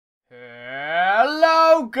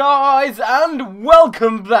Hello guys, and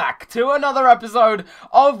welcome back to another episode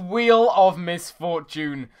of Wheel of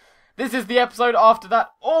Misfortune. This is the episode after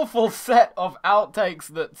that awful set of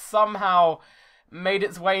outtakes that somehow made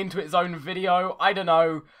its way into its own video. I don't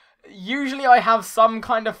know. Usually I have some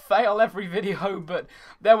kind of fail every video, but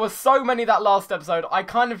there were so many that last episode, I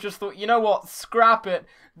kind of just thought, you know what, scrap it.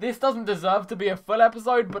 This doesn't deserve to be a full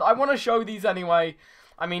episode, but I want to show these anyway.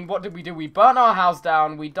 I mean, what did we do? We burnt our house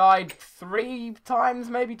down. We died 3 times,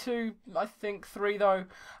 maybe 2. I think 3, though.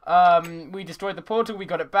 We destroyed the portal. We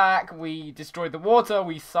got it back. We destroyed the water.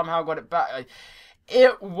 We somehow got it back.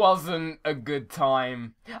 It wasn't a good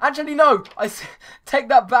time. Actually, no. I take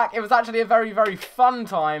that back. It was actually a very, very fun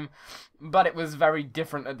time. But it was very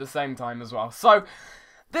different at the same time as well. So,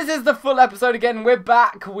 this is the full episode again. We're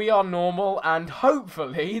back. We are normal. And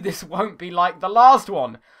hopefully, this won't be like the last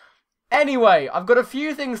one. Anyway, I've got a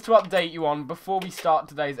few things to update you on before we start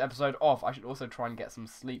today's episode off. I should also try and get some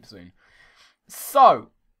sleep soon. So,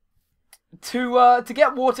 to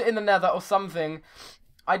get water in the nether or something,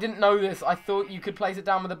 I didn't know this. I thought you could place it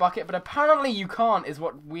down with a bucket, but apparently you can't, is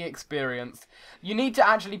what we experienced. You need to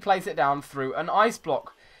actually place it down through an ice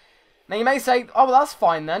block. Now, you may say, oh, well, that's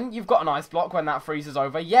fine then. You've got an ice block when that freezes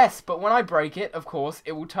over. Yes, but when I break it, of course,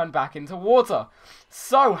 it will turn back into water.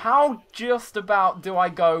 So, how just about do I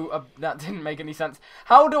go... that didn't make any sense.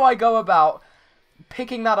 How do I go about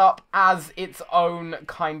picking that up as its own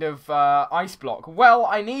kind of ice block? Well,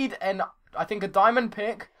 I need, I think, a diamond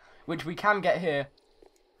pick, which we can get here.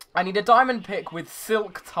 I need a diamond pick with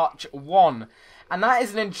Silk Touch 1. And that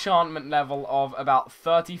is an enchantment level of about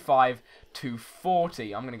 35 to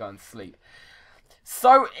 40. I'm going to go and sleep.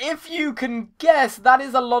 So, if you can guess, that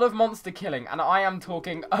is a lot of monster killing. And I am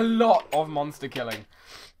talking a lot of monster killing.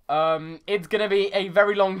 It's going to be a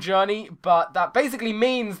very long journey, but that basically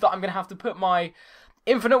means that I'm going to have to put my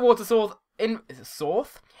infinite water source in... Is it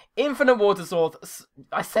source? Infinite water source...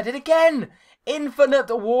 I said it again!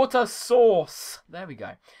 Infinite water source. There we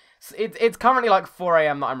go. It's currently like 4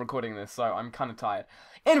 AM that I'm recording this, so I'm kind of tired.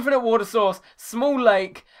 Infinite water source, small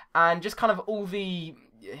lake, and just kind of all the,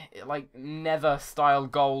 like, nether-style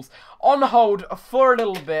goals on hold for a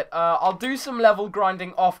little bit. I'll do some level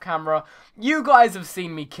grinding off camera. You guys have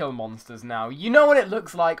seen me kill monsters now. You know what it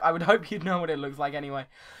looks like. I would hope you know what it looks like anyway.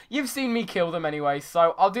 You've seen me kill them anyway,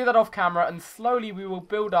 so I'll do that off camera, and slowly we will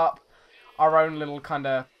build up our own little kind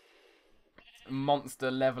of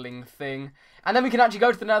monster leveling thing, and then we can actually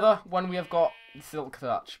go to the nether when we have got Silk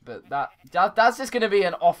Touch. But that's just going to be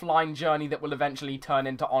an offline journey that will eventually turn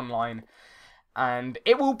into online, and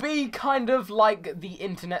it will be kind of like the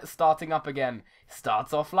internet starting up again. It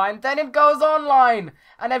starts offline, then it goes online,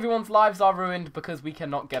 and everyone's lives are ruined because we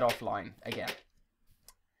cannot get offline again.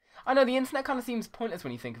 I know, the internet kind of seems pointless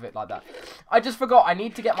when you think of it like that. I just forgot, I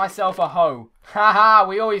need to get myself a hoe. Haha,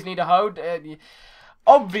 we always need a hoe.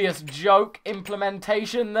 Obvious joke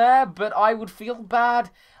implementation there, but I would feel bad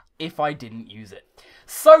if I didn't use it.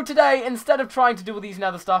 So today, instead of trying to do all these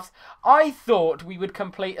nether stuffs, I thought we would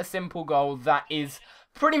complete a simple goal that is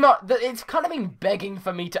pretty much... It's kind of been begging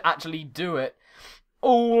for me to actually do it.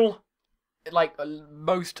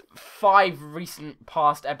 Most 5 recent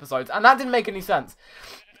past episodes, and that didn't make any sense.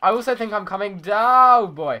 I also think I'm coming down... Oh,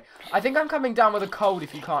 boy. I think I'm coming down with a cold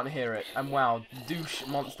if you can't hear it. And wow, douche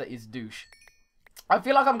monster is douche. I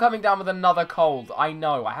feel like I'm coming down with another cold. I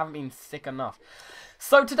know, I haven't been sick enough.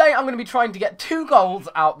 So today I'm going to be trying to get 2 goals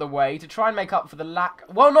out the way to try and make up for the lack,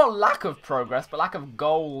 well, not lack of progress, but lack of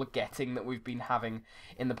goal getting that we've been having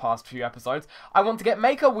in the past few episodes. I want to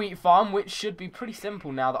make a wheat farm, which should be pretty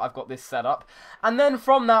simple now that I've got this set up. And then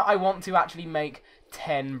from that I want to actually make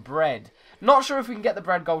 10 bread. Not sure if we can get the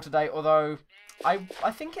bread goal today, although I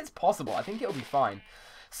think it's possible. I think it'll be fine.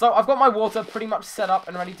 So I've got my water pretty much set up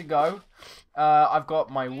and ready to go. I've got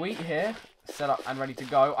my wheat here set up and ready to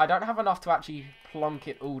go. I don't have enough to actually plonk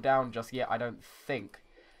it all down just yet, I don't think.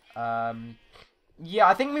 Yeah,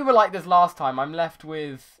 I think we were like this last time. I'm left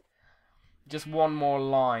with just one more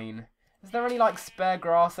line. Is there any, like, spare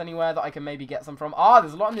grass anywhere that I can maybe get some from? Ah,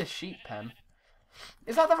 there's a lot in this sheep pen.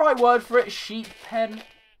 Is that the right word for it? Sheep pen?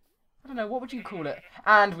 I don't know, what would you call it?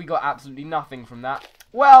 And we got absolutely nothing from that.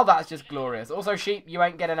 Well, that's just glorious. Also, sheep, you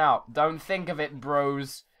ain't getting out. Don't think of it,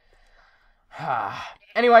 bros.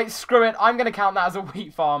 Anyway, screw it. I'm going to count that as a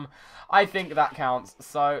wheat farm. I think that counts.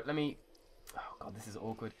 So, let me... Oh, God, this is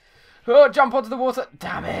awkward. Oh, jump onto the water.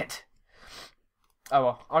 Damn it. Oh,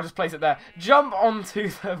 well, I'll just place it there. Jump onto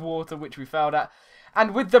the water, which we failed at.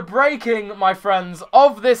 And with the breaking, my friends,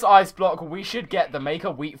 of this ice block, we should get the make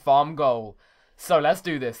a wheat farm goal. So, let's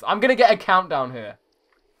do this. I'm going to get a countdown here.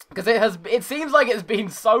 Because it seems like it's been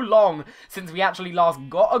so long since we actually last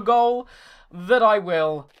got a goal. that I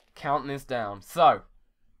will count this down. So,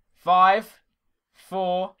 5,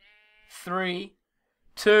 4, 3,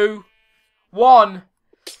 2, 1.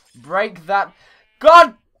 Break that.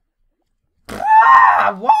 God!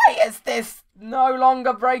 Why is this no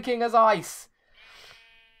longer breaking as ice?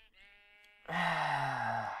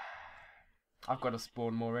 I've got to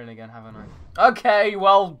spawn more in again, haven't I? Okay,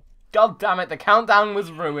 well, god damn it, the countdown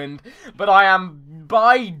was ruined. But I am,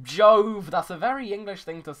 by Jove, that's a very English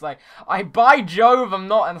thing to say. By Jove, I'm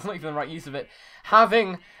not, and that's not even the right use of it,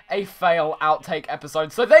 having a fail outtake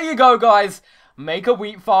episode. So there you go, guys. Make a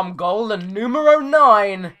wheat farm goal numero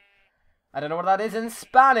 9. I don't know what that is in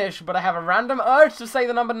Spanish, but I have a random urge to say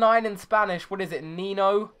the number 9 in Spanish. What is it?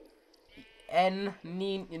 Nino?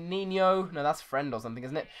 Nino? No, that's friend or something,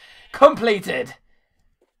 isn't it? Completed!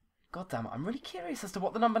 God damn it, I'm really curious as to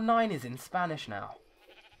what the number 9 is in Spanish now.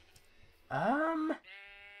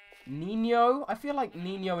 Nino? I feel like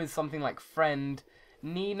Nino is something like friend.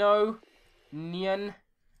 Nino? Nien?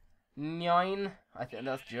 Nine? I think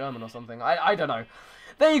that's German or something. I don't know.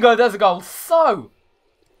 There you go, there's a goal. So,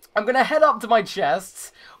 I'm going to head up to my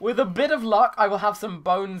chests. With a bit of luck, I will have some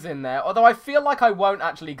bones in there. Although I feel like I won't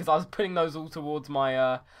actually, because I was putting those all towards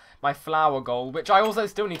my my flower goal, which I also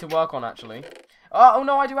still need to work on actually. Oh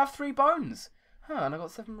no, I do have 3 bones. Huh, and I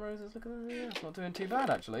got 7 roses. Look at that. Yeah, it's not doing too bad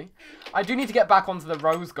actually. I do need to get back onto the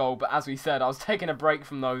rose goal, but as we said, I was taking a break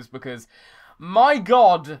from those because, my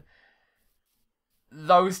god,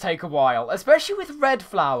 those take a while. Especially with red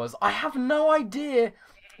flowers. I have no idea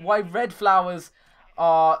why red flowers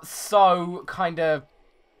are so kind of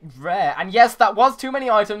rare. And yes, that was too many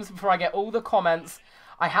items before I get all the comments.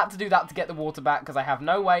 I had to do that to get the water back because I have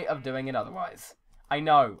no way of doing it otherwise. I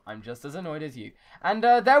know, I'm just as annoyed as you. And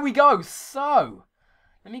there we go. So,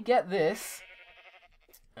 let me get this.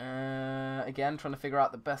 Again, trying to figure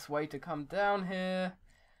out the best way to come down here.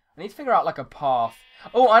 I need to figure out like a path.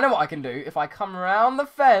 Oh, I know what I can do. If I come around the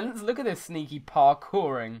fence, look at this sneaky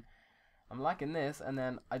parkouring. I'm liking this, and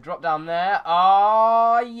then I drop down there.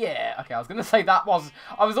 Ah, yeah. Okay, I was going to say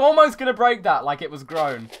I was almost going to break that like it was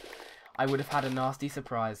grown. I would have had a nasty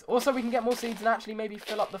surprise. Also, we can get more seeds and actually maybe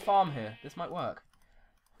fill up the farm here. This might work.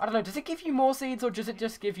 I don't know, does it give you more seeds, or does it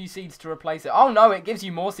just give you seeds to replace it? Oh, no, it gives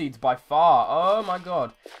you more seeds by far. Oh, my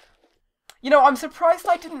god. You know, I'm surprised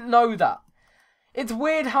I didn't know that. It's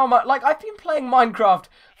weird how much, like, I've been playing Minecraft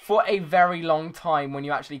for a very long time when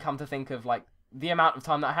you actually come to think of, like, the amount of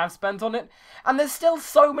time that I have spent on it, and there's still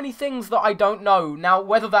so many things that I don't know. Now,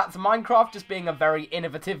 whether that's Minecraft just being a very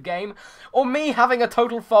innovative game, or me having a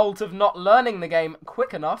total fault of not learning the game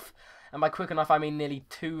quick enough, and by quick enough I mean nearly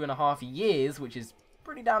 2.5 years, which is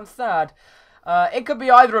pretty damn sad. It could be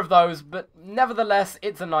either of those, but nevertheless,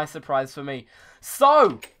 it's a nice surprise for me.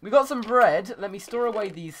 So, we got some bread. Let me store away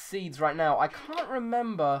these seeds right now. I can't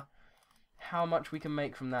remember how much we can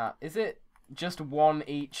make from that. Is it just 1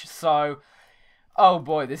 each? So, oh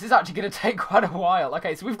boy, this is actually going to take quite a while.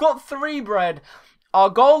 Okay, so we've got 3 bread. Our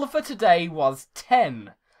goal for today was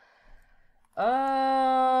 10.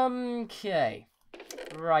 Okay.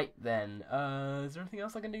 Right then. Is there anything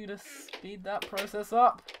else I can do to speed that process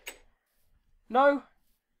up? No?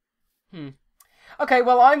 Okay,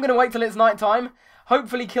 well, I'm going to wait till it's nighttime.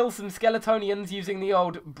 Hopefully kill some Skeletonians using the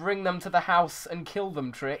old bring them to the house and kill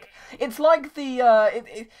them trick. It's like the,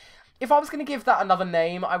 if I was going to give that another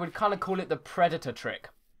name, I would kind of call it the Predator trick.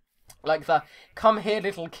 Like the, come here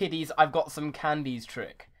little kiddies, I've got some candies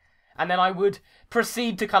trick. And then I would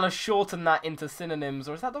proceed to kind of shorten that into synonyms,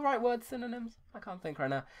 or is that the right word, synonyms? I can't think right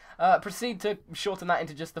now. Proceed to shorten that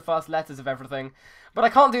into just the first letters of everything. But I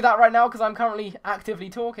can't do that right now because I'm currently actively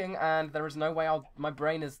talking, and there is no way my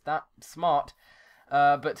brain is that smart.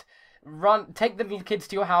 But take the little kids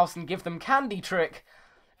to your house and give them candy trick.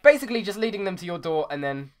 Basically just leading them to your door and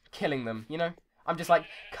then killing them, you know? I'm just like,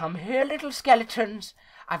 come here little skeletons,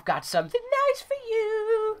 I've got something nice for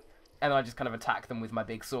you. And I just kind of attack them with my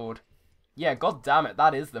big sword. Yeah, god damn it,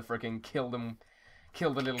 that is the freaking kill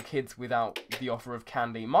the little kids without the offer of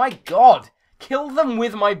candy. My god! Kill them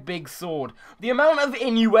with my big sword. The amount of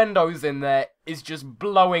innuendos in there is just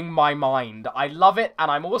blowing my mind. I love it, and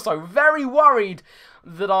I'm also very worried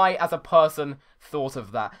that I, as a person, thought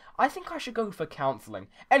of that. I think I should go for counselling.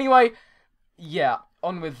 Anyway, yeah,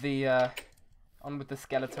 on with the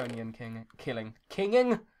Skeletonian killing.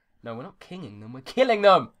 Kinging? No, we're not kinging them, we're killing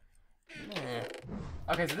them! Yeah.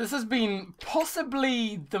 Okay, so this has been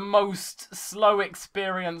possibly the most slow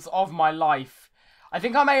experience of my life. I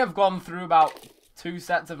think I may have gone through about 2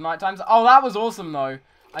 sets of night times. Oh, that was awesome, though.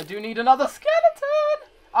 I do need another skeleton!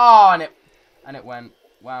 Oh, and it went.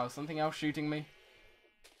 Wow, something else shooting me.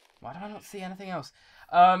 Why do I not see anything else?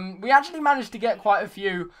 We actually managed to get quite a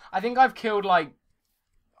few. I think I've killed, like...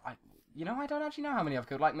 I don't actually know how many I've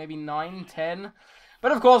killed. Like, maybe 9, 10.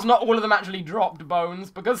 But, of course, not all of them actually dropped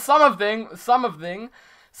bones. Because some of them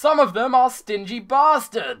are stingy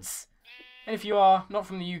bastards. And if you are not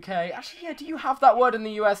from the UK... Actually, yeah, do you have that word in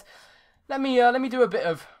the US? Let me do a bit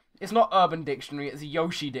of... It's not Urban Dictionary, it's a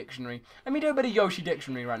Yoshi Dictionary. Let me do a bit of Yoshi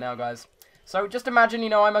Dictionary right now, guys. So, just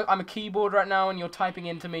imagine, I'm a keyboard right now and you're typing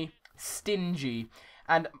into me, stingy.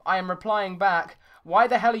 And I am replying back, why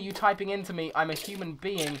the hell are you typing into me? I'm a human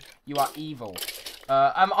being, you are evil.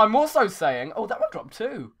 I'm also saying... Oh, that one dropped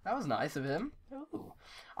too. That was nice of him. Ooh.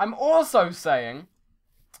 I'm also saying...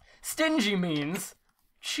 Stingy means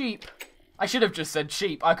cheap. I should have just said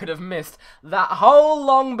cheap. I could have missed that whole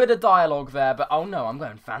long bit of dialogue there, but oh no, I'm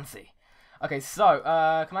going fancy. Okay, so,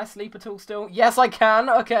 can I sleep at all still? Yes, I can.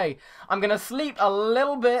 Okay, I'm going to sleep a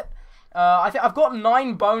little bit. I think I've got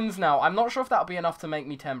 9 bones now. I'm not sure if that'll be enough to make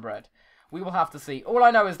me 10 bread. We will have to see. All I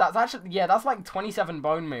know is that's actually, yeah, that's like 27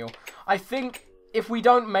 bone meal. I think if we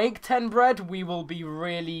don't make 10 bread, we will be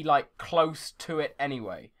really, like, close to it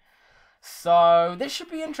anyway. So, this should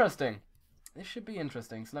be interesting. This should be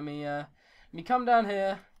interesting. So, let me come down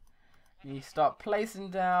here. Let me start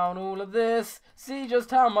placing down all of this. See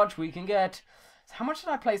just how much we can get. So how much did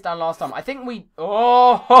I place down last time? I think we...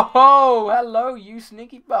 Oh, ho, ho, hello, you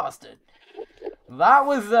sneaky bastard. That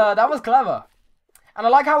was clever. And I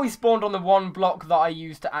like how he spawned on the one block that I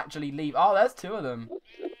used to actually leave. Oh, there's 2 of them.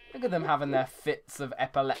 Look at them having their fits of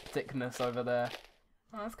epilepticness over there.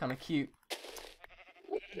 Oh, that's kind of cute.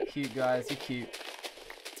 You're cute, guys. You're cute.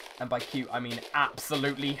 And by cute, I mean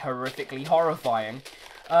absolutely horrifically horrifying.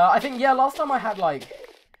 I think, yeah, last time I had, like,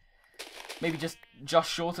 maybe just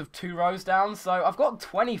short of 2 rows down. So I've got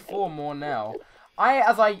 24 more now.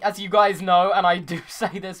 As you guys know, and I do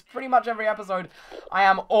say this pretty much every episode, I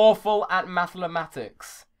am awful at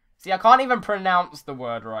mathematics. See, I can't even pronounce the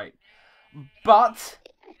word right. But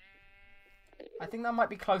I think that might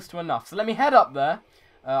be close to enough. So let me head up there.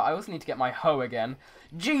 I also need to get my hoe again.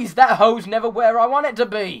 Jeez, that hoe's never where I want it to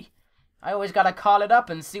be. I always gotta call it up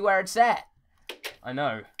and see where it's at. I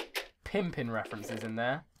know. Pimpin' references in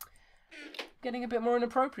there. Getting a bit more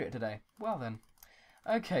inappropriate today. Well then.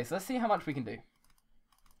 Okay, so let's see how much we can do.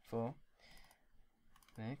 4,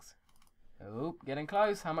 6. Oh, getting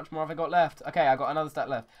close. How much more have I got left? Okay, I got another stack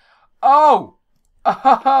left. Oh!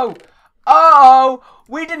 Oh! Oh!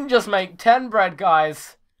 We didn't just make 10 bread,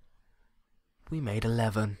 guys. We made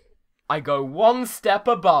 11. I go 1 step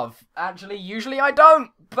above. Actually, usually I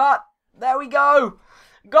don't, but there we go.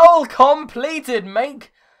 Goal completed.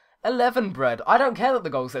 Make 11 bread. I don't care that the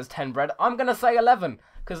goal says 10 bread. I'm going to say 11,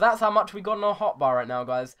 because that's how much we got in our hotbar right now,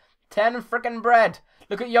 guys. 10 frickin' bread.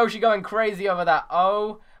 Look at Yoshi going crazy over that.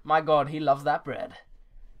 Oh, my God. He loves that bread.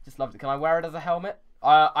 Just loves it. Can I wear it as a helmet?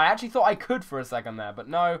 I actually thought I could for a second there, but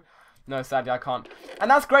no. No, sadly, I can't.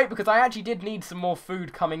 And that's great, because I actually did need some more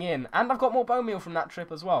food coming in. And I've got more bone meal from that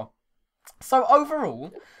trip as well. So,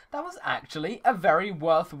 overall, that was actually a very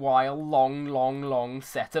worthwhile, long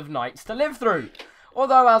set of nights to live through.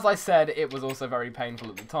 Although, as I said, it was also very painful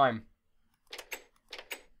at the time.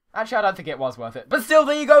 Actually, I don't think it was worth it. But still,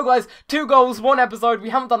 there you go, guys. 2 goals, 1 episode. We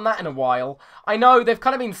haven't done that in a while. I know, they've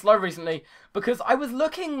kind of been slow recently, because I was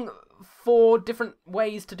looking for different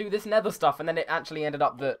ways to do this nether stuff, and then it actually ended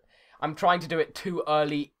up that I'm trying to do it too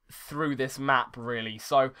early through this map, really.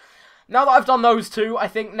 So, now that I've done those 2, I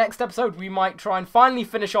think next episode we might try and finally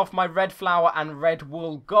finish off my red flower and red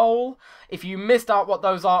wool goal. If you missed out what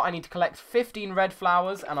those are, I need to collect 15 red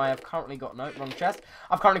flowers, and I have currently got, no, wrong chest.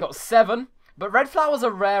 I've currently got 7, but red flowers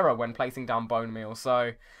are rarer when placing down bone meal,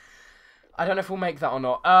 so I don't know if we'll make that or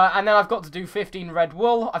not. And then I've got to do 15 red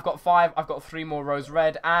wool. I've got 5, I've got 3 more rows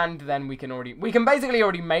red, and then we can basically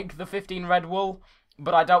already make the 15 red wool,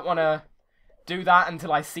 but I don't want to do that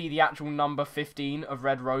until I see the actual number 15 of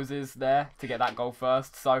red roses there to get that goal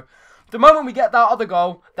first. So, the moment we get that other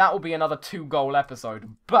goal, that will be another 2-goal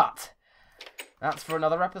episode. But that's for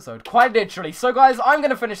another episode, quite literally. So, guys, I'm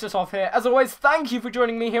going to finish this off here. As always, thank you for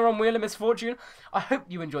joining me here on Wheel of Misfortune. I hope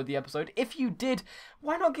you enjoyed the episode. If you did,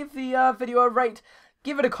 why not give the video a rate,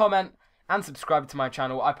 give it a comment, and subscribe to my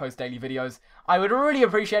channel. I post daily videos. I would really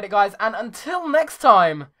appreciate it, guys. And until next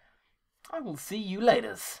time, I will see you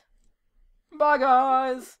laters. Bye,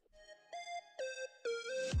 guys!